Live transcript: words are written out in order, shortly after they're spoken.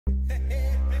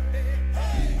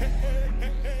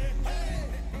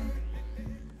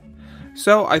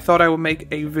So I thought I would make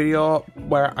a video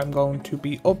where I'm going to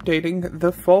be updating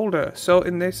the folder. So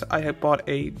in this I have bought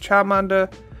a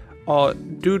Charmander, a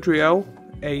Dodrio,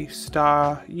 a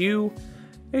Staryu,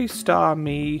 a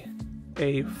Starmie,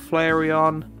 a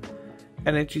Flareon,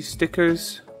 energy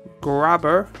stickers,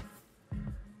 Grabber,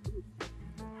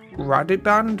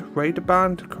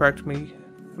 Radiband, correct me.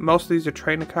 Most of these are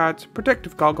trainer cards,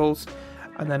 protective goggles,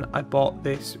 and then I bought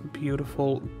this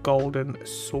beautiful golden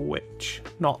switch,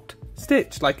 not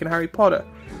Stitch like in Harry Potter.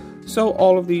 So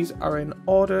all of these are in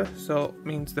order, so it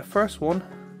means the first one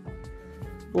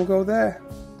will go there.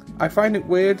 I find it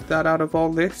weird that out of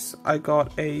all this I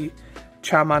got a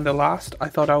Charmander last. I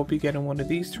thought I would be getting one of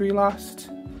these three last.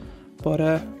 But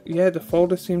yeah, the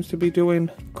folder seems to be doing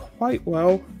quite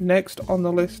well. Next on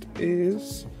the list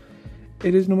is,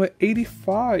 it is number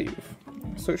 85.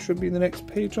 So it should be the next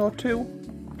page or two.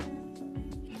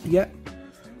 Yeah,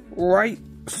 right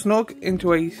snug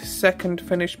into a second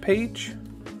finished page.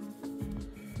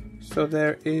 So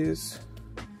there is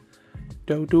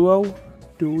Doduo,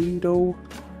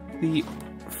 the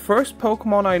first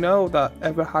Pokemon I know that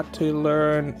ever had to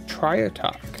learn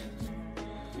Tri-Attack.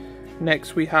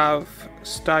 Next we have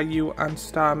Staryu and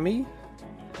Starmie.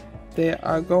 They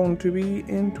are going to be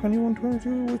in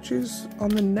 21-22, which is on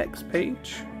the next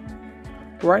page.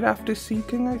 Right after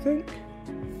Seeking, I think.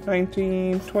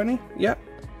 19-20, yep.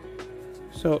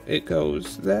 So it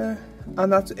goes there.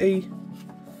 And that's a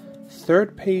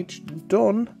third page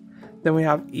done. Then we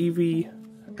have Eevee,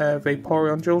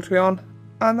 Vaporeon, Jolteon.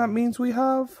 And that means we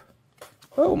have...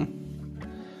 boom.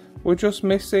 We're just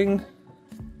missing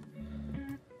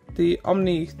the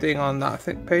Omni thing on that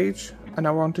thick page. And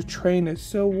now we're on to Trainers.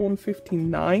 So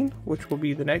 159, which will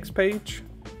be the next page,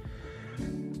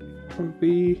 will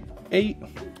be 8,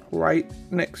 right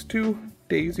next to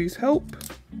Daisy's Help.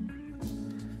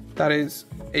 That is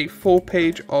a full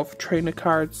page of trainer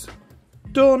cards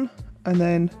done. And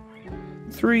then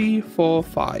 3, 4,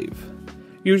 5.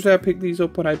 Usually I pick these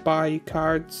up when I buy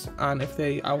cards, and if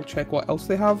I'll check what else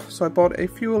they have. So I bought a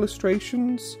few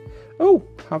illustrations. Oh,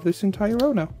 have this entire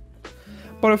row now.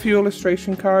 Bought a few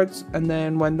illustration cards, and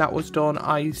then when that was done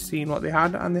I seen what they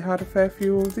had, and they had a fair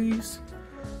few of these.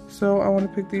 So I want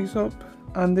to pick these up,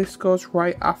 and this goes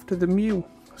right after the Mew.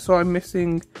 So I'm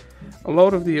missing a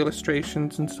lot of the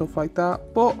illustrations and stuff like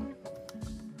that, but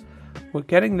we're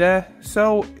getting there.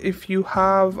 So if you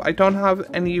have, I don't have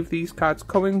any of these cards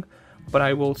coming, but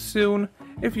I will soon.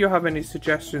 If you have any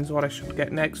suggestions what I should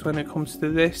get next when it comes to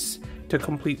this to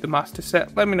complete the master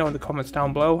set, let me know in the comments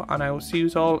down below, and I will see you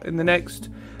all in the next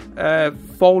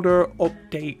folder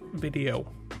update video.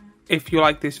 If you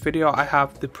like this video, I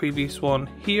have the previous one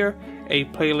here, a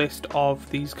playlist of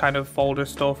these kind of folder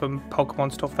stuff and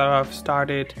Pokemon stuff that I've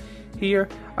started here,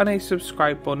 and a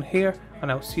subscribe button here,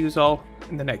 and I'll see you all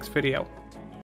in the next video.